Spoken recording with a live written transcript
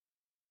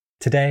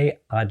Today,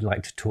 I'd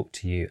like to talk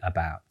to you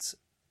about,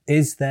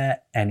 is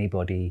there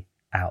anybody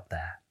out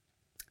there?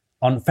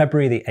 On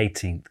February the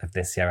 18th of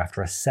this year,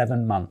 after a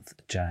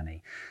 7-month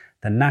journey,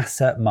 the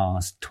NASA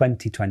Mars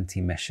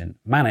 2020 mission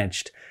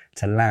managed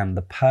to land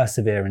the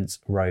Perseverance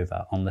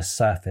rover on the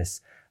surface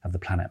of the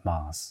planet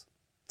Mars.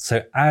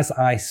 So as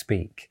I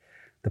speak,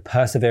 the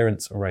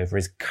Perseverance rover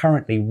is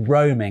currently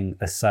roaming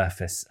the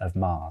surface of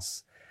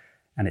Mars,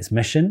 and its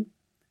mission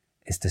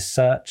is to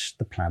search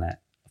the planet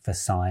for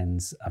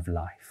signs of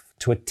life,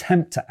 to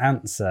attempt to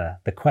answer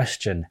the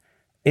question,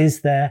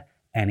 is there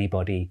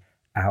anybody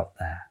out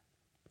there?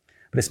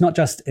 But it's not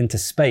just into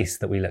space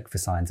that we look for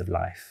signs of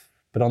life,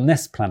 but on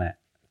this planet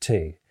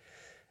too.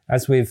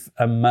 As we've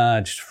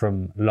emerged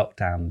from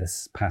lockdown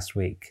this past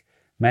week,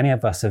 many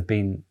of us have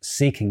been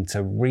seeking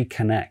to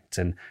reconnect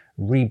and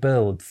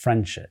rebuild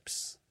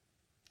friendships.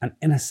 And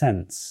in a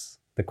sense,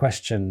 the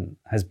question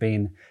has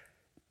been,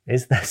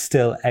 is there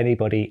still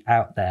anybody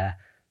out there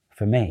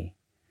for me?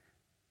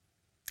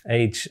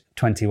 Age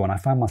 21, I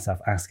found myself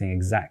asking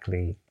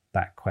exactly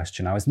that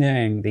question. I was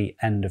nearing the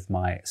end of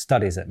my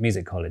studies at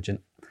music college, and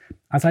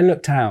as I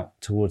looked out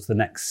towards the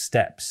next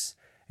steps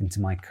into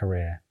my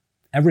career,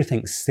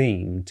 everything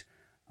seemed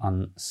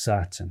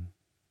uncertain.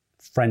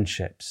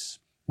 Friendships,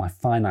 my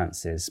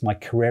finances, my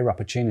career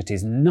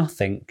opportunities,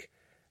 nothing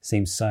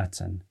seemed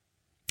certain.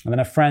 And then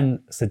a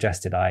friend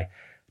suggested I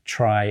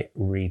try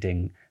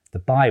reading the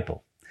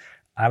Bible.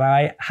 And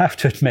I have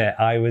to admit,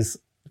 I was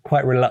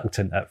quite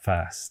reluctant at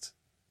first.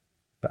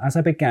 But as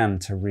I began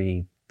to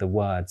read the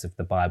words of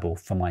the Bible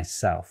for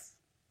myself,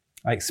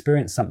 I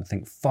experienced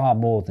something far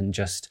more than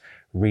just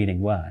reading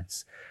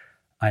words.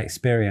 I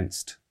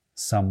experienced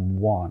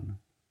someone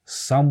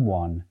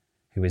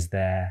who is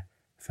there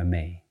for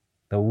me.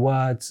 The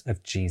words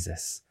of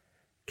Jesus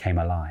came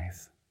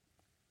alive.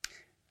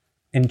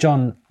 In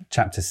John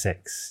chapter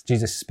 6,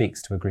 Jesus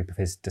speaks to a group of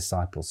his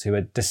disciples who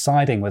are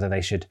deciding whether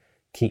they should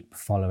keep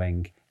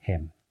following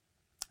him.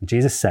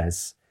 Jesus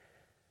says,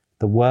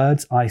 "The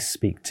words I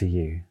speak to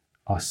you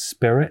are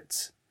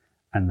spirit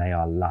and they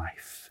are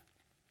life."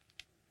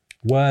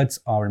 Words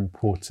are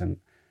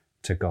important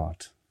to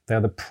God. They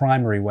are the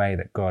primary way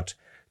that God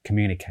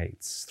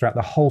communicates. Throughout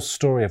the whole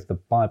story of the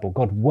Bible,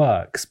 God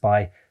works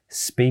by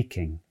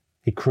speaking.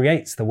 He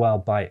creates the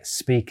world by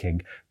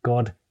speaking.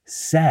 God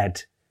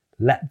said,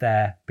 "Let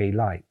there be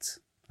light,"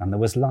 and there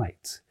was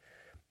light.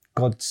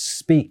 God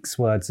speaks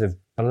words of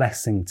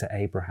blessing to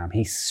Abraham.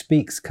 He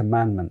speaks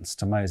commandments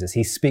to Moses.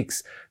 He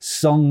speaks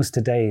songs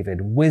to David,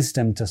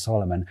 wisdom to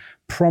Solomon,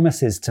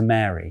 promises to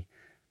Mary.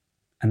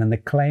 And then the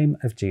claim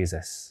of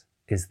Jesus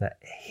is that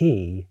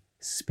he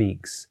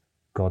speaks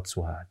God's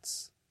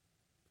words.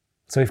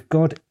 So if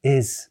God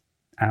is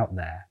out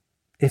there,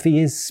 if he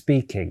is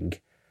speaking,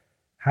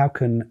 how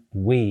can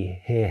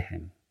we hear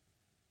him?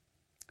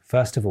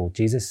 First of all,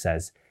 Jesus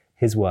says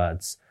his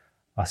words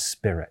are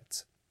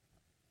spirit.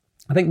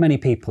 I think many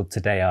people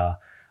today are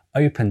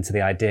open to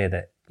the idea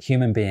that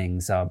human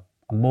beings are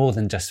more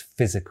than just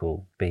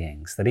physical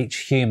beings, that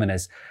each human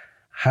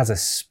has a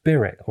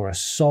spirit or a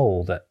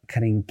soul that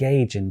can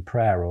engage in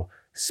prayer or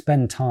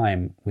spend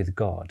time with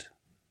God.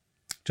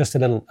 Just a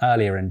little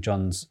earlier in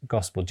John's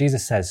Gospel,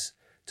 Jesus says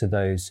to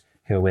those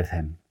who are with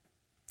him,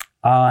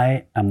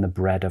 "I am the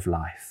bread of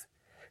life.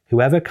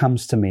 Whoever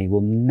comes to me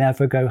will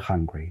never go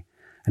hungry,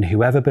 and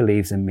whoever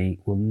believes in me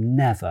will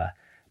never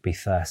be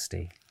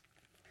thirsty."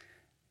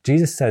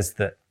 Jesus says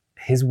that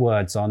his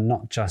words are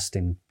not just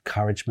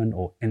encouragement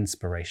or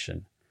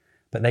inspiration,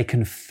 but they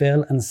can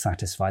fill and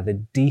satisfy the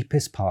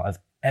deepest part of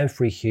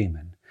every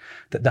human,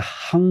 that the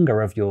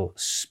hunger of your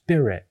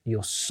spirit,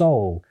 your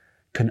soul,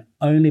 can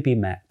only be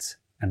met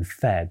and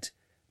fed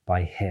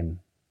by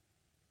him.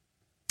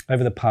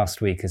 Over the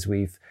past week, as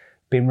we've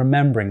been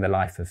remembering the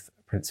life of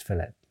Prince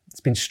Philip, it's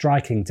been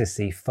striking to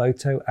see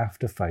photo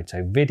after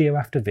photo, video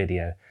after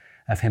video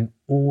of him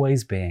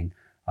always being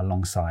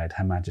alongside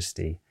Her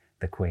Majesty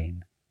the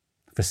Queen.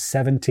 For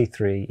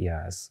 73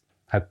 years,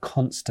 her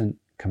constant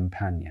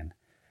companion,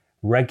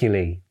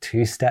 regularly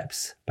 2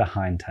 steps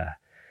behind her,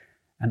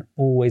 and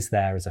always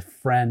there as a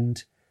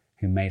friend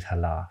who made her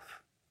laugh.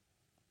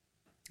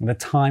 At a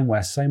time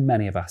where so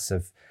many of us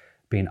have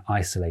been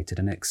isolated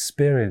and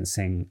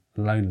experiencing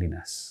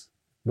loneliness,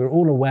 we're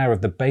all aware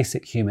of the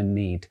basic human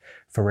need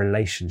for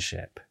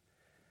relationship,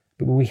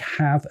 but we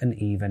have an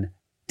even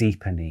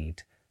deeper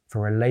need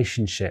for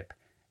relationship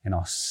in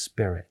our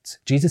spirit.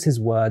 Jesus'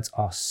 words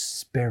are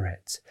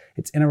spirit.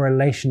 It's in a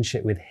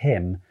relationship with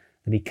him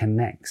that he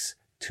connects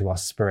to our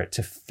spirit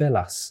to fill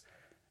us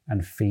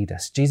and feed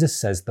us. Jesus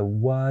says, "The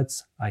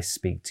words I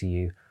speak to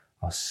you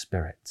are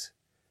spirit."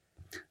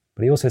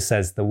 But he also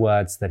says the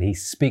words that he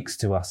speaks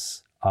to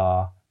us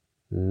are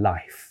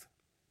life.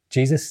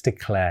 Jesus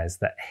declares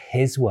that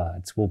his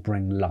words will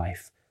bring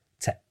life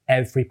to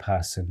every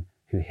person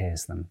who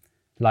hears them.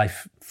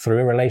 Life through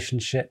a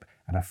relationship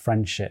and a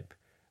friendship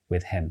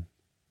with him.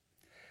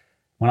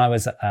 When I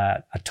was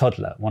a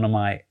toddler, one of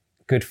my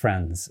good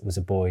friends was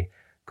a boy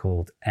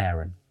called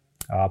Aaron.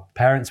 Our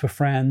parents were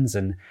friends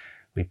and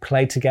we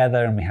played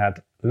together and we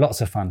had lots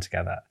of fun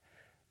together.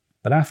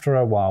 But after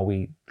a while,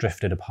 we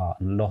drifted apart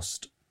and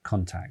lost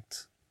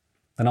contact.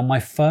 Then on my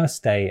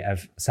first day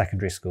of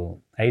secondary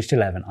school, aged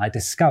 11, I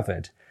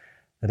discovered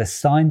that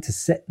assigned to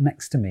sit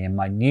next to me in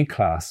my new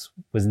class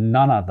was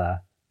none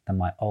other than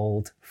my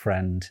old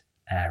friend,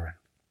 Aaron.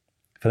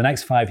 For the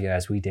next 5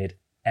 years, we did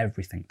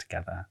everything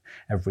together.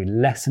 Every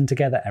lesson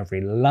together,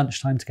 every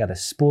lunchtime together,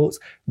 sports,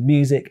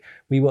 music,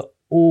 we were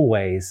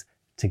always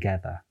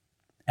together.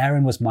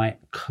 Aaron was my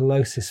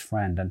closest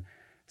friend and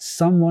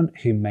someone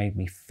who made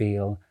me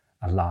feel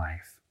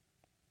alive.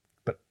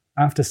 But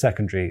after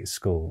secondary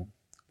school,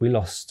 we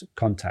lost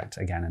contact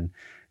again and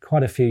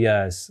quite a few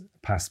years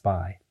passed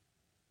by.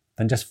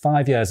 Then just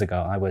 5 years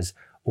ago, I was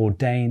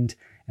ordained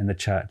in the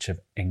Church of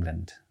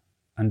England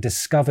and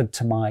discovered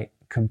to my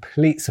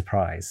complete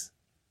surprise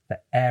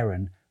that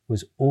Aaron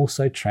was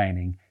also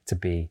training to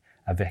be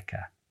a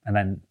vicar. And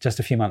then just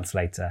a few months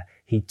later,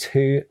 he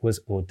too was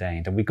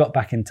ordained. And we got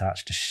back in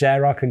touch to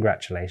share our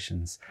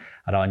congratulations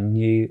at our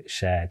new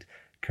shared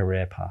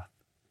career path.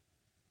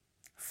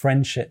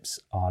 Friendships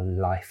are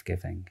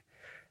life-giving.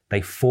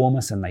 They form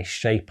us and they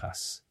shape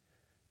us,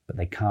 but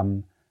they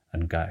come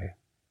and go.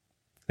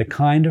 The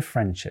kind of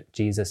friendship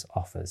Jesus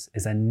offers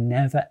is a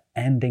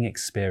never-ending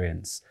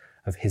experience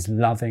of his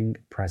loving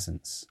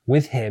presence.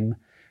 With him,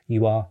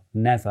 you are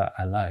never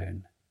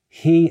alone.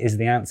 He is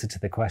the answer to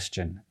the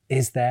question,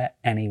 is there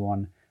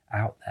anyone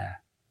out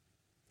there?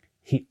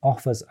 He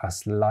offers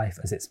us life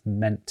as it's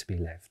meant to be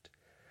lived,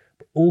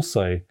 but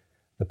also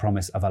the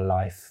promise of a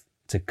life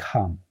to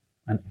come,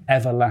 an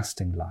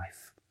everlasting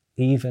life,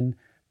 even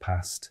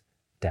past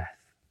death.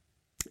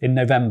 In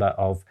November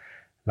of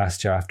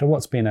last year, after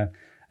what's been a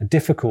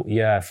difficult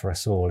year for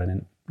us all, and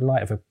in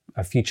light of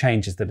a few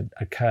changes that had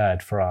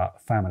occurred for our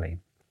family,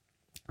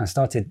 I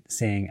started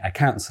seeing a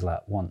counsellor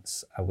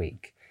once a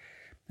week.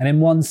 And in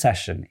one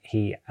session,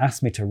 he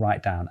asked me to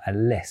write down a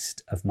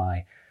list of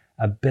my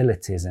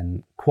abilities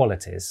and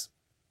qualities.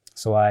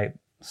 So I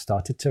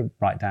started to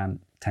write down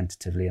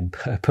tentatively and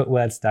put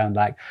words down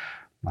like,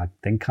 I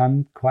think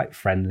I'm quite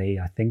friendly.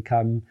 I think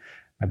I'm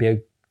maybe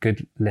a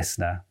good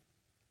listener.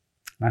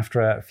 And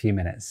after a few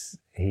minutes,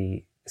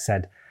 he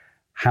said,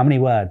 how many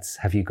words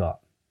have you got?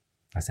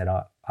 I said,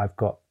 I've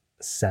got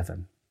 7.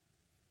 And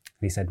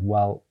he said,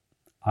 well,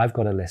 I've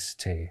got a list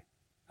too.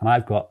 And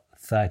I've got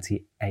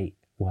 38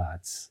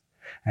 words.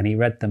 And he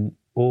read them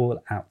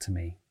all out to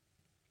me.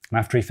 And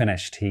after he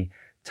finished, he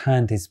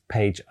turned his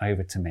page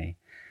over to me.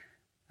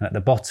 And at the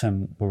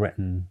bottom were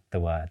written the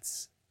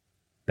words,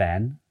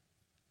 Ben,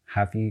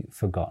 have you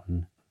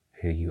forgotten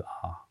who you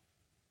are?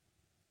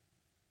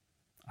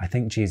 I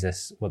think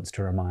Jesus wants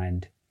to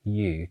remind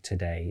you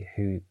today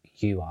who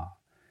you are.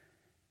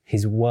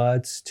 His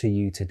words to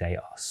you today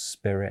are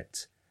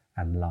spirit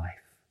and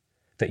life,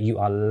 that you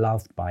are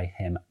loved by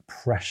him,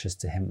 precious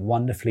to him,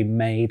 wonderfully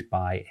made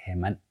by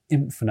him, and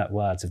infinite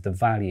words of the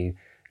value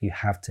you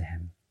have to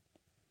him.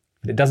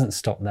 But it doesn't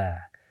stop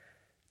there.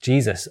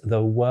 Jesus,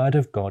 the Word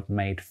of God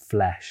made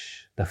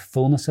flesh, the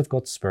fullness of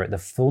God's Spirit, the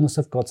fullness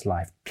of God's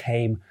life,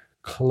 came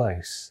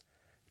close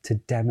to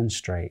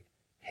demonstrate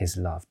his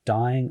love,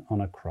 dying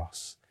on a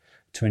cross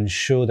to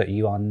ensure that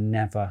you are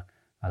never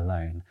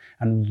alone,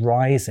 and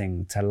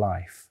rising to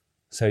life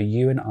so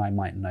you and I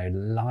might know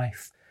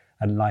life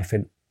and life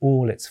in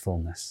all its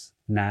fullness,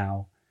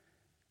 now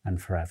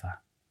and forever.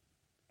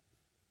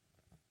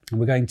 And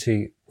we're going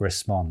to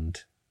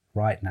respond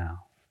right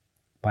now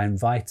by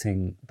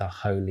inviting the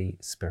Holy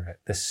Spirit,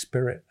 the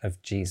Spirit of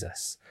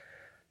Jesus,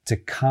 to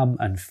come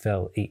and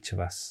fill each of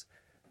us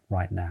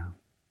right now.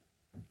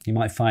 You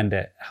might find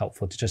it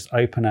helpful to just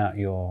open out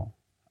your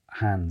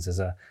hands as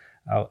a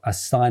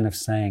sign of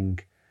saying,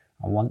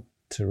 I want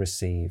to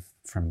receive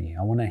from you.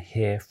 I want to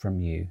hear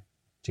from you,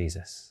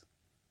 Jesus.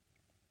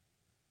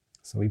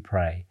 So we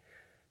pray,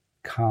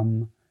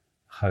 come,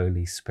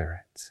 Holy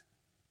Spirit.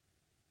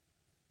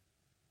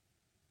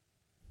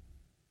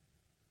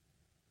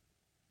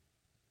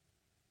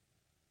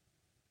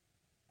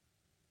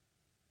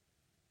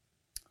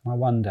 I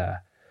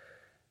wonder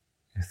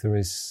if there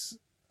is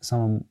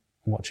someone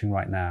watching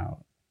right now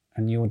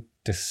and you're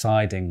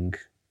deciding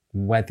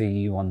whether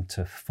you want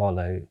to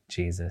follow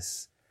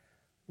Jesus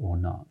or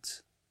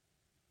not.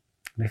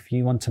 And if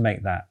you want to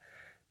make that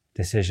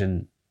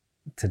decision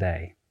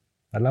today,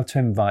 I'd love to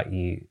invite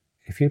you,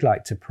 if you'd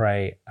like to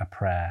pray a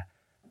prayer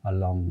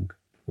along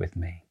with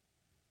me.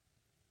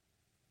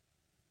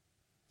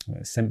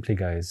 It simply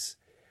goes,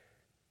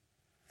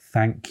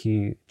 thank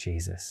you,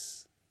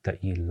 Jesus,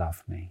 that you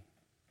love me.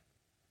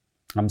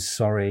 I'm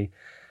sorry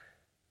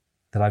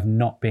that I've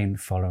not been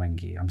following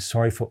you. I'm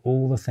sorry for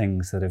all the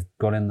things that have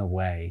got in the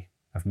way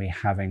of me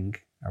having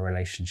a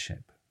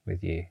relationship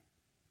with you.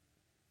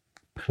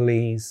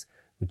 Please,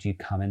 would you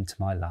come into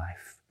my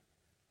life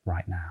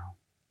right now?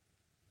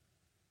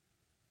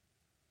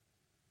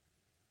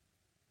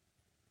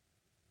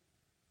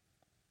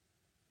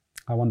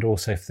 I wonder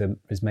also if there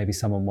is maybe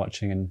someone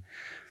watching and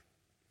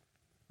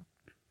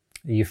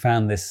you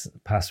found this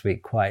past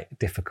week quite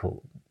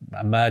difficult,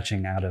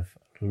 emerging out of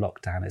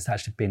lockdown. It's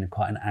actually been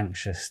quite an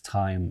anxious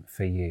time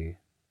for you.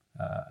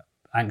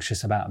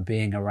 anxious about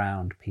being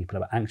around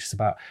people, anxious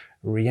about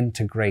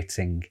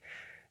reintegrating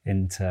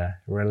into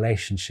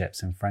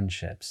relationships and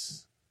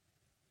friendships.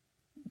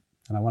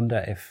 And I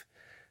wonder if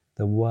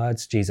the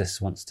words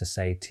Jesus wants to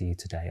say to you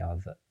today are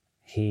that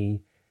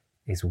he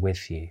is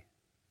with you,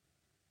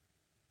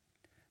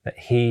 that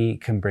he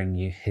can bring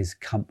you his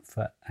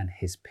comfort and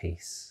his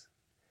peace,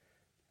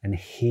 and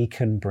he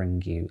can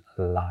bring you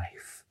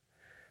life,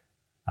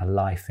 a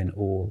life in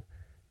all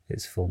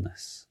its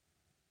fullness.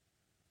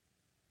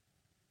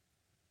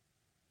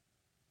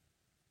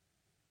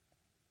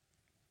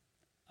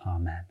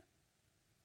 Amen.